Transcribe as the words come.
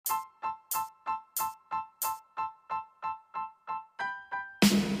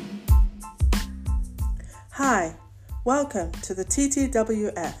Hi, welcome to the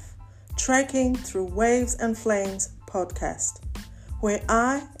TTWF, Trekking Through Waves and Flames podcast, where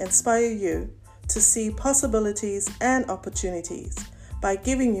I inspire you to see possibilities and opportunities by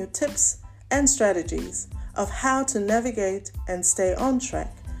giving you tips and strategies of how to navigate and stay on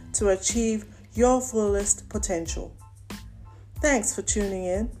track to achieve your fullest potential. Thanks for tuning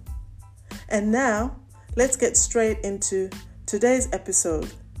in. And now, let's get straight into today's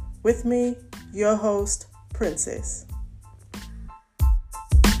episode with me, your host, Princess.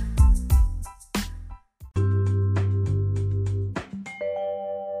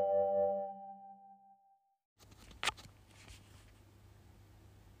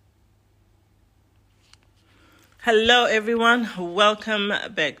 Hello, everyone. Welcome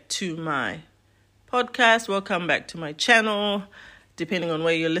back to my podcast. Welcome back to my channel. Depending on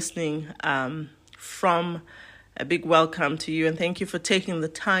where you're listening from, a big welcome to you. And thank you for taking the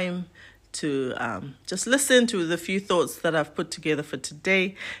time to just listen to the few thoughts that I've put together for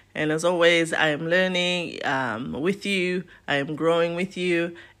today. And as always, I am learning with you. I am growing with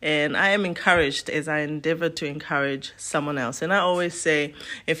you. And I am encouraged as I endeavor to encourage someone else. And I always say,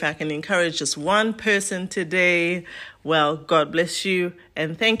 if I can encourage just one person today, well, God bless you.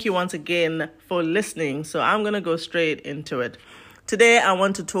 And thank you once again for listening. So I'm going to go straight into it. Today, I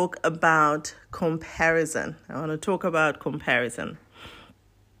want to talk about comparison.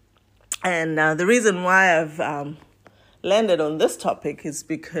 And the reason why I've landed on this topic is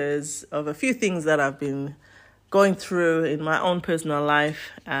because of a few things that I've been going through in my own personal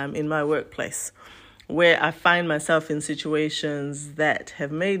life, in my workplace, where I find myself in situations that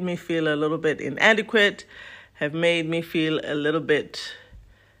have made me feel a little bit inadequate, have made me feel a little bit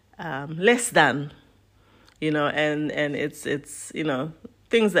less than, and it's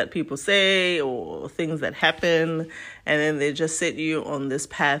things that people say or things that happen, and then they just set you on this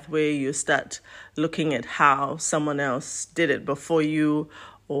path where you start looking at how someone else did it before you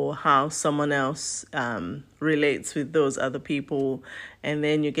or how someone else relates with those other people, and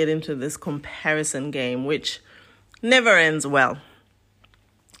then you get into this comparison game, which never ends well.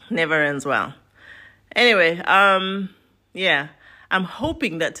 Anyway, I'm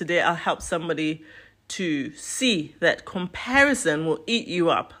hoping that today I'll help somebody to see that comparison will eat you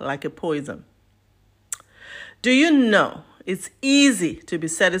up like a poison. Do you know it's easy to be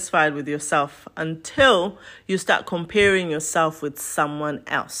satisfied with yourself until you start comparing yourself with someone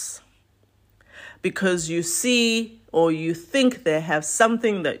else? Because you see or you think they have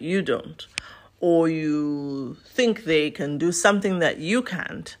something that you don't, or you think they can do something that you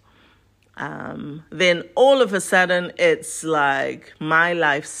can't. Then all of a sudden it's like, my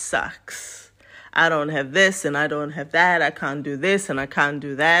life sucks. I don't have this and I don't have that. I can't do this and I can't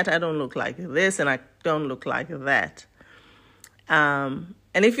do that. I don't look like this and I don't look like that. And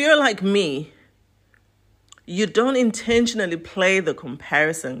if you're like me, you don't intentionally play the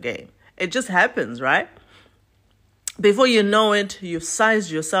comparison game. It just happens, right? Before you know it, you've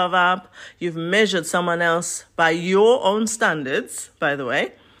sized yourself up. You've measured someone else by your own standards, by the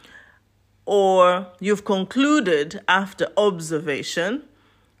way. Or you've concluded after observation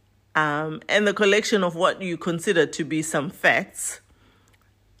and the collection of what you consider to be some facts,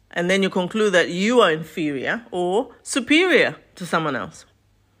 and then you conclude that you are inferior or superior to someone else.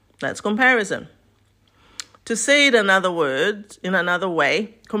 That's comparison. To say it in another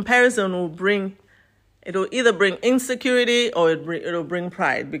way, comparison will either bring insecurity or it'll bring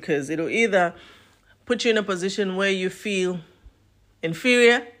pride, because it'll either put you in a position where you feel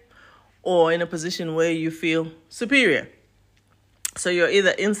inferior or in a position where you feel superior. So you're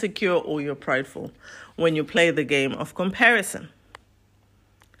either insecure or you're prideful when you play the game of comparison.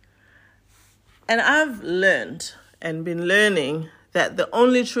 And I've learned and been learning that the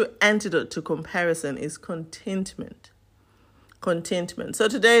only true antidote to comparison is contentment. So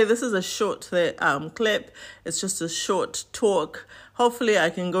today, this is a short clip. It's just a short talk. Hopefully,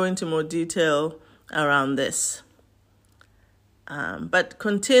 I can go into more detail around this. But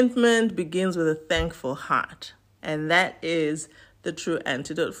contentment begins with a thankful heart. And that is the true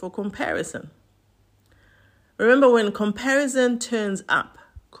antidote for comparison. Remember, when comparison turns up,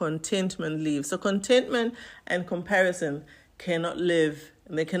 contentment leaves. So contentment and comparison cannot live,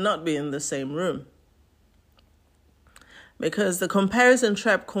 and they cannot be in the same room. Because the comparison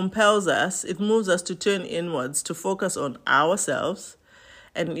trap compels us, it moves us to turn inwards, to focus on ourselves.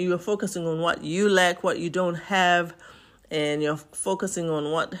 And you are focusing on what you lack, what you don't have, and you're focusing on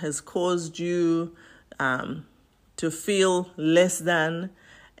what has caused you to feel less than,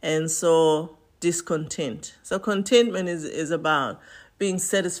 and so discontent. So contentment is about being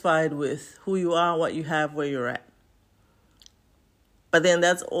satisfied with who you are, what you have, where you're at. But then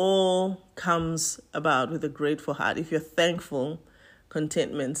that's all comes about with a grateful heart. If you're thankful,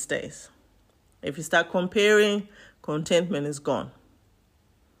 contentment stays. If you start comparing, contentment is gone.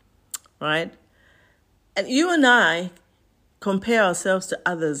 Right? And you and I compare ourselves to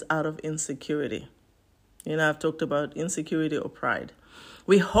others out of insecurity. I've talked about insecurity or pride.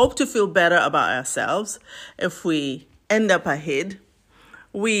 We hope to feel better about ourselves if we end up ahead.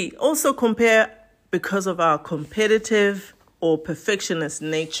 We also compare because of our competitive or perfectionist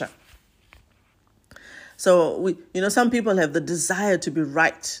nature. So some people have the desire to be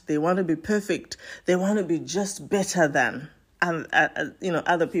right. They want to be perfect. They want to be just better than,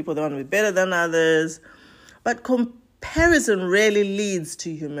 other people. They want to be better than others. But comparison rarely leads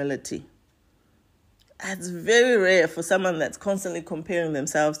to humility. It's very rare for someone that's constantly comparing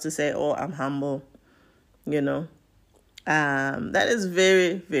themselves to say, oh, I'm humble. That is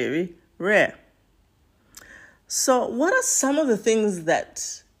very, very rare. So what are some of the things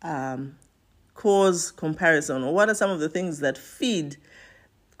that cause comparison, or what are some of the things that feed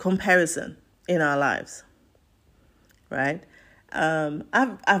comparison in our lives? Right?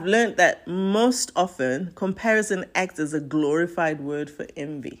 I've learned that most often comparison acts as a glorified word for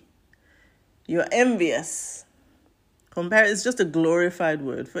envy. You're envious. It's just a glorified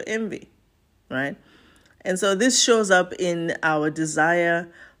word for envy, right? And so this shows up in our desire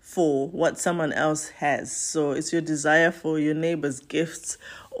for what someone else has. So it's your desire for your neighbor's gifts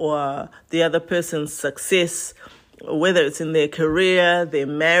or the other person's success, whether it's in their career, their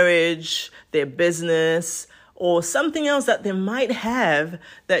marriage, their business, or something else that they might have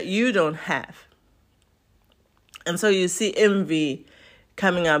that you don't have. And so you see envy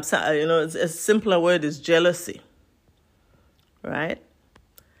coming up. It's a simpler word is jealousy, right?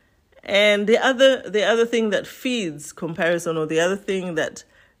 And the other thing that feeds comparison, or the other thing that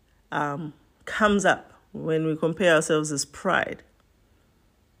comes up when we compare ourselves, is pride,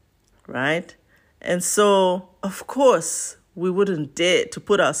 right? And so, of course, we wouldn't dare to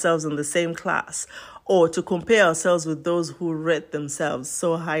put ourselves in the same class or to compare ourselves with those who rate themselves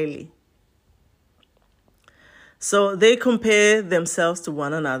so highly. So they compare themselves to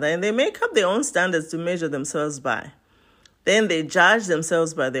one another, and they make up their own standards to measure themselves by. Then they judge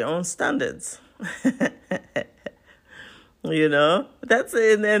themselves by their own standards. That's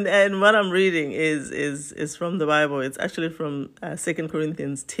it. And what I'm reading is from the Bible. It's actually from 2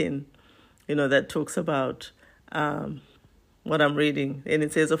 Corinthians 10, that talks about what I'm reading. And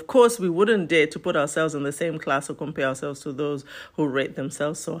it says, of course, we wouldn't dare to put ourselves in the same class or compare ourselves to those who rate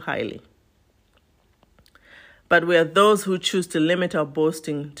themselves so highly. But we are those who choose to limit our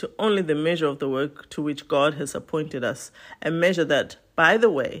boasting to only the measure of the work to which God has appointed us, a measure that, by the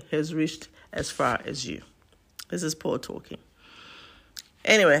way, has reached as far as you. This is Paul talking.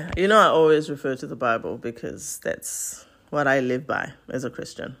 Anyway, I always refer to the Bible because that's what I live by as a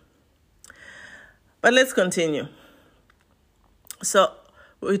Christian. But let's continue. So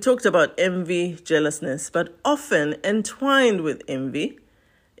we talked about envy, jealousness, but often entwined with envy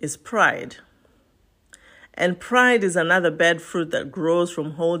is pride. And pride is another bad fruit that grows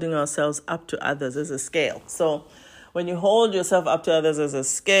from holding ourselves up to others as a scale. So when you hold yourself up to others as a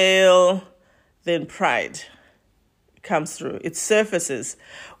scale, then pride comes through. It surfaces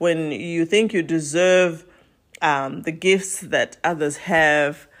when you think you deserve the gifts that others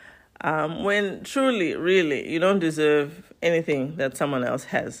have, when truly, really, you don't deserve anything that someone else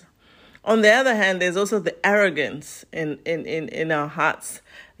has. On the other hand, there's also the arrogance in our hearts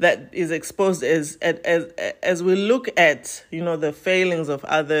that is exposed as we look at, the failings of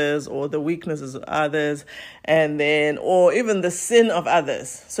others or the weaknesses of others, or even the sin of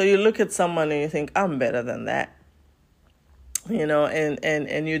others. So you look at someone and you think, I'm better than that,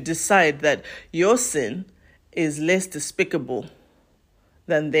 and you decide that your sin is less despicable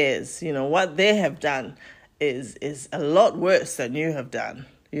than theirs. What they have done is a lot worse than you have done.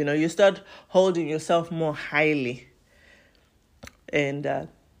 You start holding yourself more highly, and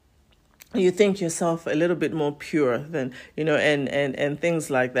you think yourself a little bit more pure than, and things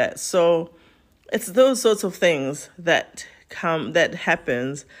like that. So it's those sorts of things that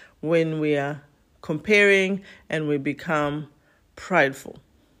happens when we are comparing and we become prideful,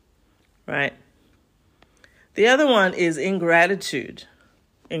 right? The other one is ingratitude.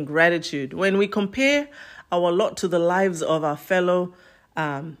 When we compare our lot to the lives of our fellow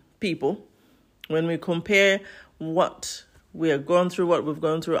people, when we compare what we have gone through, what we've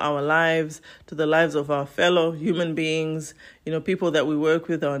gone through our lives to the lives of our fellow human beings, people that we work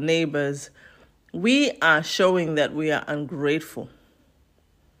with, our neighbors, we are showing that we are ungrateful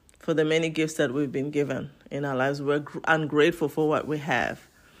for the many gifts that we've been given in our lives. We're ungrateful for what we have.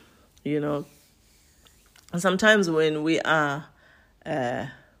 Sometimes when we are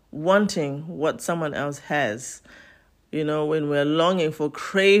wanting what someone else has, when we're longing for,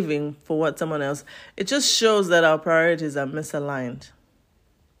 craving for what someone else, it just shows that our priorities are misaligned.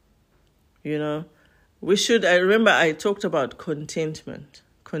 I remember I talked about contentment,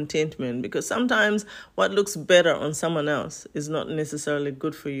 because sometimes what looks better on someone else is not necessarily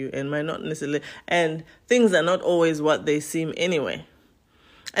good for you and might not necessarily, and things are not always what they seem anyway.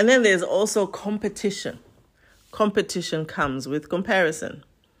 And then there's also competition. Competition comes with comparison,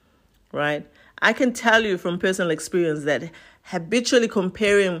 right? I can tell you from personal experience that habitually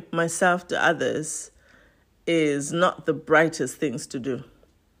comparing myself to others is not the brightest things to do.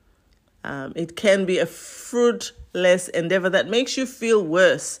 It can be a fruitless endeavor that makes you feel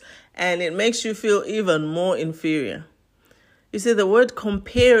worse, and it makes you feel even more inferior. You see, the word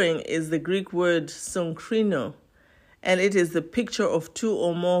comparing is the Greek word synkrino, and it is the picture of two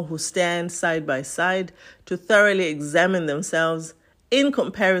or more who stand side by side to thoroughly examine themselves in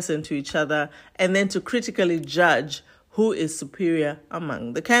comparison to each other, and then to critically judge who is superior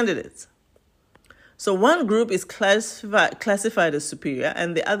among the candidates. So one group is classified as superior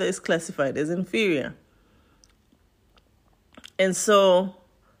and the other is classified as inferior. And so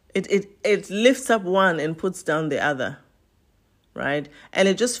it lifts up one and puts down the other, right? And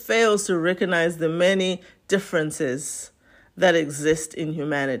it just fails to recognize the many differences that exist in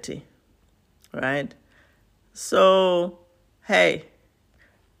humanity, right? So, hey,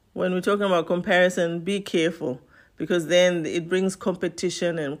 when we're talking about comparison, be careful, because then it brings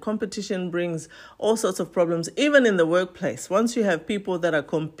competition, and competition brings all sorts of problems, even in the workplace. Once you have people that are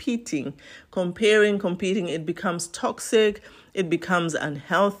competing, it becomes toxic, it becomes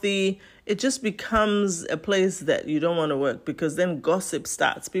unhealthy, it just becomes a place that you don't want to work, because then gossip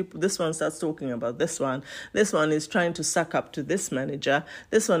starts. This one starts talking about this one is trying to suck up to this manager,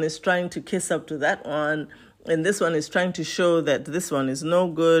 this one is trying to kiss up to that one, and this one is trying to show that this one is no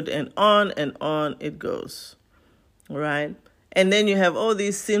good, and on it goes. Right? And then you have all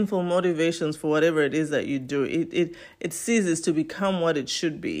these sinful motivations for whatever it is that you do. It ceases to become what it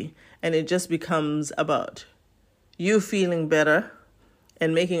should be. And it just becomes about you feeling better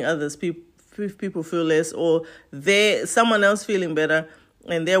and making others people feel less, or someone else feeling better,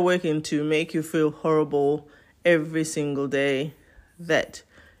 and they're working to make you feel horrible every single day that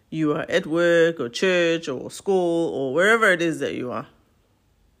you are at work or church or school or wherever it is that you are.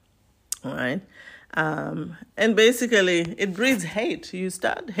 All right? And basically, it breeds hate. You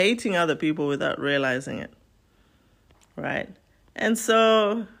start hating other people without realizing it, right? And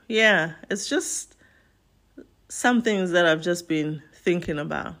so, yeah, it's just some things that I've just been thinking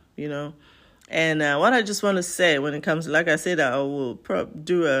about, And what I just want to say when it comes, like I said, I will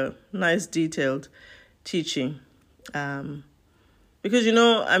do a nice detailed teaching. Because,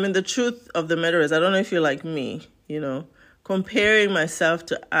 the truth of the matter is, I don't know if you're like me, comparing myself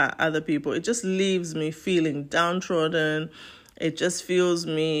to other people, it just leaves me feeling downtrodden. It just feels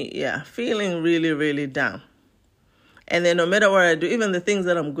me, feeling really, really down. And then no matter what I do, even the things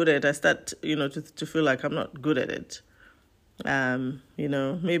that I'm good at, I start, to feel like I'm not good at it.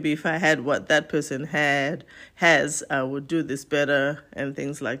 Maybe if I had what that person has, I would do this better and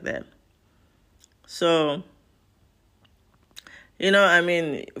things like that. So,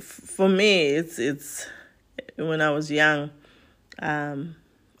 for me, it's when I was young,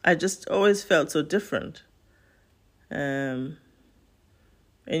 I just always felt so different. And,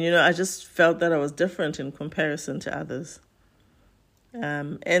 I just felt that I was different in comparison to others.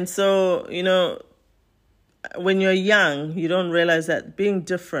 And so, when you're young, you don't realize that being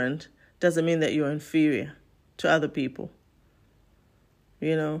different doesn't mean that you're inferior to other people.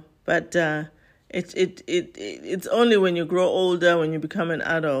 But it's only when you grow older, when you become an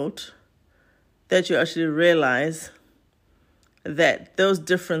adult, that you actually realize that those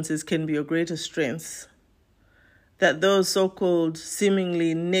differences can be your greatest strengths, that those so-called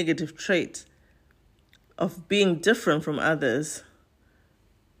seemingly negative traits of being different from others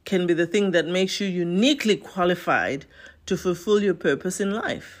can be the thing that makes you uniquely qualified to fulfill your purpose in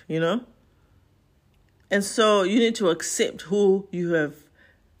life, And so you need to accept who you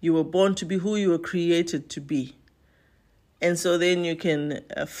were born to be, who you were created to be. And so then you can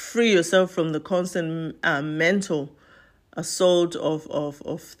free yourself from the constant mental assault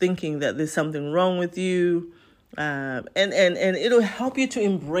of thinking that there's something wrong with you. And it'll help you to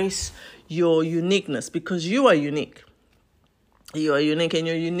embrace your uniqueness, because you are unique. You are unique, and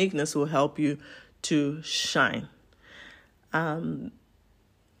your uniqueness will help you to shine.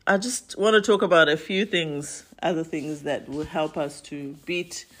 I just want to talk about a few other things that will help us to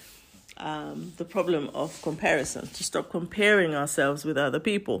beat the problem of comparison, to stop comparing ourselves with other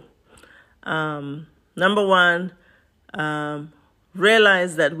people. Number one,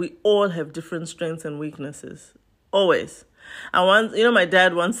 Realize that we all have different strengths and weaknesses. Always. My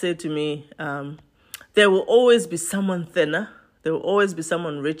dad once said to me, there will always be someone thinner. There will always be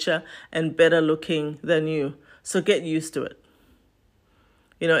someone richer and better looking than you. So get used to it.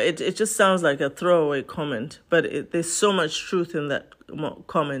 It just sounds like a throwaway comment, but there's so much truth in that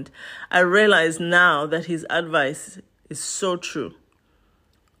comment. I realize now that his advice is so true.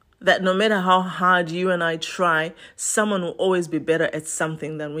 That no matter how hard you and I try, someone will always be better at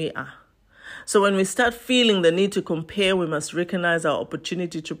something than we are. So when we start feeling the need to compare, we must recognize our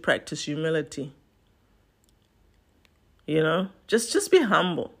opportunity to practice humility. Just be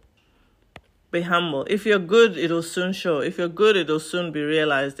humble. Be humble. If you're good, it'll soon show. If you're good, it'll soon be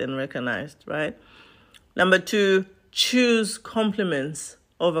realized and recognized, right? Number 2, choose compliments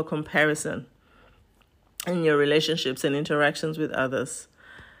over comparison in your relationships and interactions with others.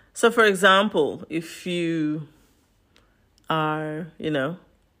 So, for example, if you are, a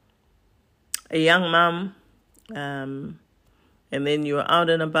young mom, and then you're out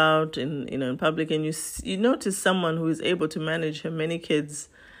and about in public, and you notice someone who is able to manage her many kids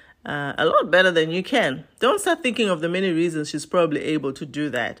a lot better than you can. Don't start thinking of the many reasons she's probably able to do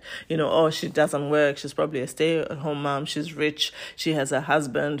that. She doesn't work. She's probably a stay-at-home mom. She's rich. She has a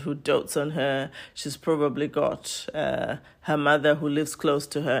husband who dotes on her. She's probably got her mother who lives close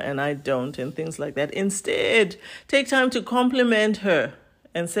to her and I don't, and things like that. Instead, take time to compliment her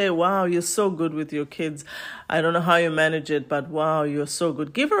and say, wow, you're so good with your kids. I don't know how you manage it, but wow, you're so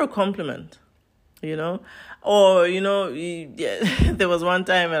good. Give her a compliment, Or, there was one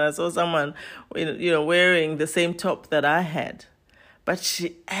time and I saw someone, wearing the same top that I had. But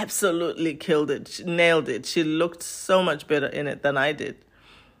she absolutely killed it. She nailed it. She looked so much better in it than I did.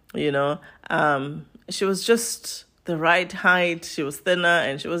 She was just the right height. She was thinner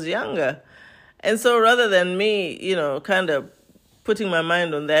and she was younger. And so rather than me, kind of putting my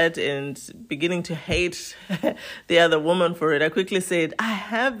mind on that and beginning to hate the other woman for it, I quickly said, I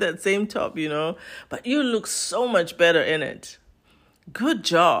have that same top, but you look so much better in it. Good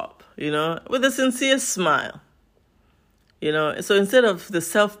job, with a sincere smile. So instead of the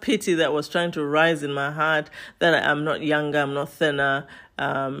self-pity that was trying to rise in my heart, that I'm not younger, I'm not thinner,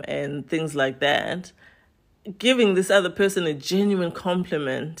 and things like that, giving this other person a genuine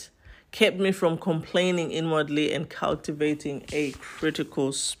compliment kept me from complaining inwardly and cultivating a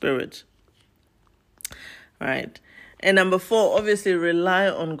critical spirit. Right. And number 4, obviously rely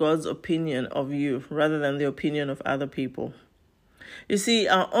on God's opinion of you rather than the opinion of other people. You see,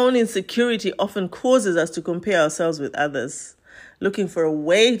 our own insecurity often causes us to compare ourselves with others, looking for a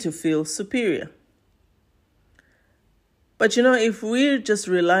way to feel superior. But if we just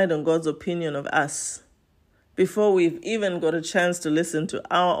relied on God's opinion of us, before we've even got a chance to listen to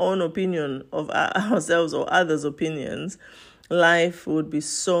our own opinion of ourselves or others' opinions, life would be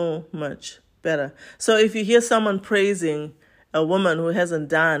so much better. So if you hear someone praising a woman who hasn't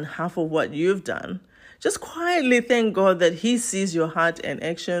done half of what you've done, just quietly thank God that He sees your heart and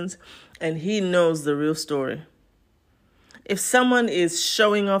actions and He knows the real story. If someone is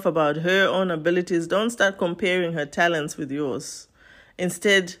showing off about her own abilities, don't start comparing her talents with yours.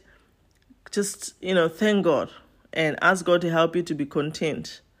 Instead, just, thank God and ask God to help you to be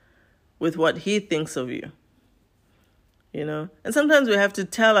content with what He thinks of you. And sometimes we have to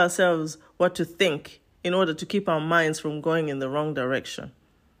tell ourselves what to think in order to keep our minds from going in the wrong direction.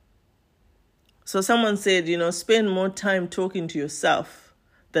 So someone said, spend more time talking to yourself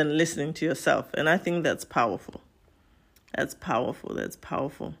than listening to yourself. And I think that's powerful. That's powerful. That's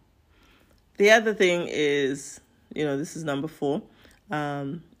powerful. The other thing is, this is number 4,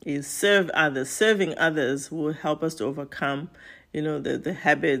 is serve others. Serving others will help us to overcome, the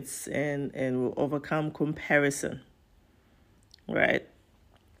habits and will overcome comparison, right?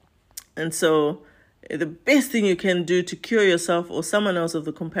 And so the best thing you can do to cure yourself or someone else of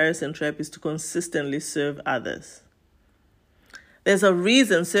the comparison trap is to consistently serve others. There's a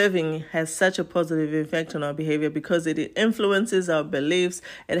reason serving has such a positive effect on our behavior, because it influences our beliefs.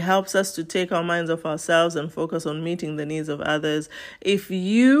 It helps us to take our minds off ourselves and focus on meeting the needs of others. If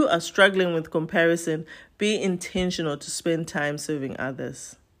you are struggling with comparison, be intentional to spend time serving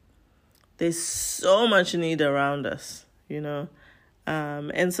others. There's so much need around us,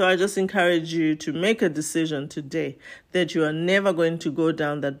 And so I just encourage you to make a decision today that you are never going to go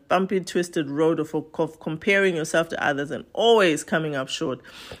down that bumpy, twisted road of comparing yourself to others and always coming up short.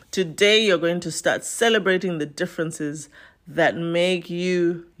 Today, you're going to start celebrating the differences that make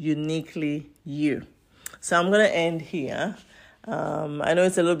you uniquely you. So I'm going to end here. I know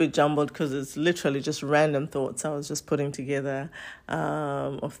it's a little bit jumbled because it's literally just random thoughts I was just putting together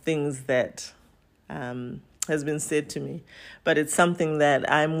of things that has been said to me. But it's something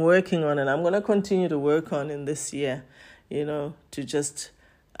that I'm working on, and I'm going to continue to work on in this year, to just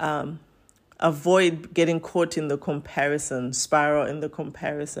avoid getting caught in the comparison spiral, in the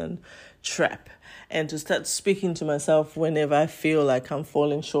comparison trap, and to start speaking to myself whenever I feel like I'm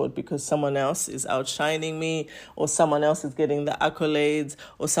falling short because someone else is outshining me, or someone else is getting the accolades,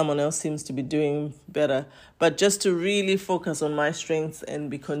 or someone else seems to be doing better. But just to really focus on my strengths and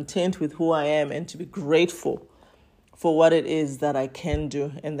be content with who I am, and to be grateful for what it is that I can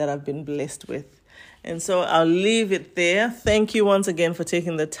do and that I've been blessed with. And so I'll leave it there. Thank you once again for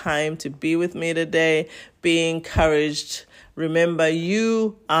taking the time to be with me today. Be encouraged. Remember,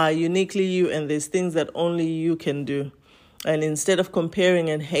 you are uniquely you, and there's things that only you can do. And instead of comparing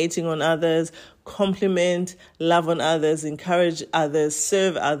and hating on others, compliment, love on others, encourage others,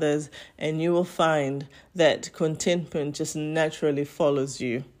 serve others, and you will find that contentment just naturally follows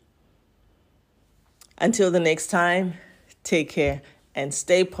you. Until the next time, take care and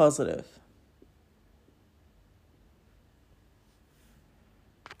stay positive.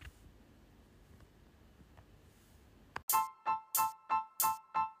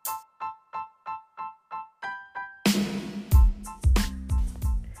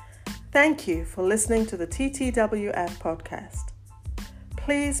 Thank you for listening to the TTWF podcast.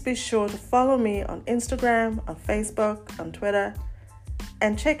 Please be sure to follow me on Instagram, on Facebook, on Twitter,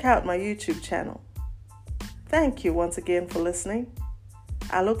 and check out my YouTube channel. Thank you once again for listening.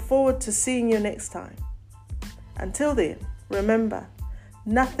 I look forward to seeing you next time. Until then, remember,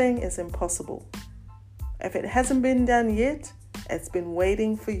 nothing is impossible. If it hasn't been done yet, it's been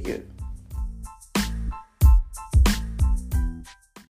waiting for you.